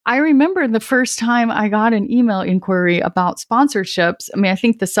I remember the first time I got an email inquiry about sponsorships. I mean, I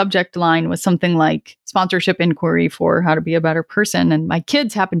think the subject line was something like sponsorship inquiry for how to be a better person. And my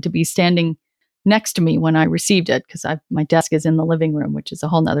kids happened to be standing next to me when I received it because my desk is in the living room, which is a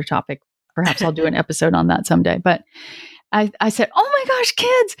whole nother topic. Perhaps I'll do an episode on that someday. But I said, oh my gosh,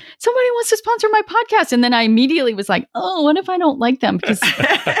 kids, somebody wants to sponsor my podcast. And then I immediately was like, oh, what if I don't like them? Because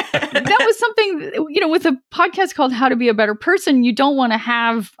that was something, with a podcast called How to Be a Better Person, you don't want to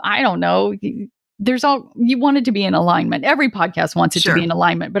have, I don't know, you want it to be in alignment. Every podcast wants it to be in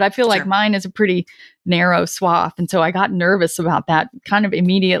alignment, but I feel like mine is a pretty narrow swath. And so I got nervous about that kind of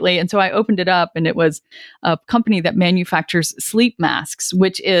immediately. And so I opened it up and it was a company that manufactures sleep masks,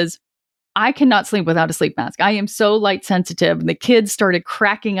 which is, I cannot sleep without a sleep mask. I am so light sensitive. And the kids started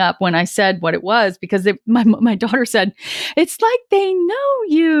cracking up when I said what it was because my daughter said, it's like they know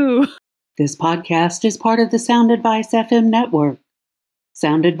you. This podcast is part of the Sound Advice FM network.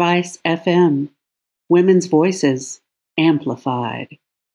 Sound Advice FM. Women's voices amplified.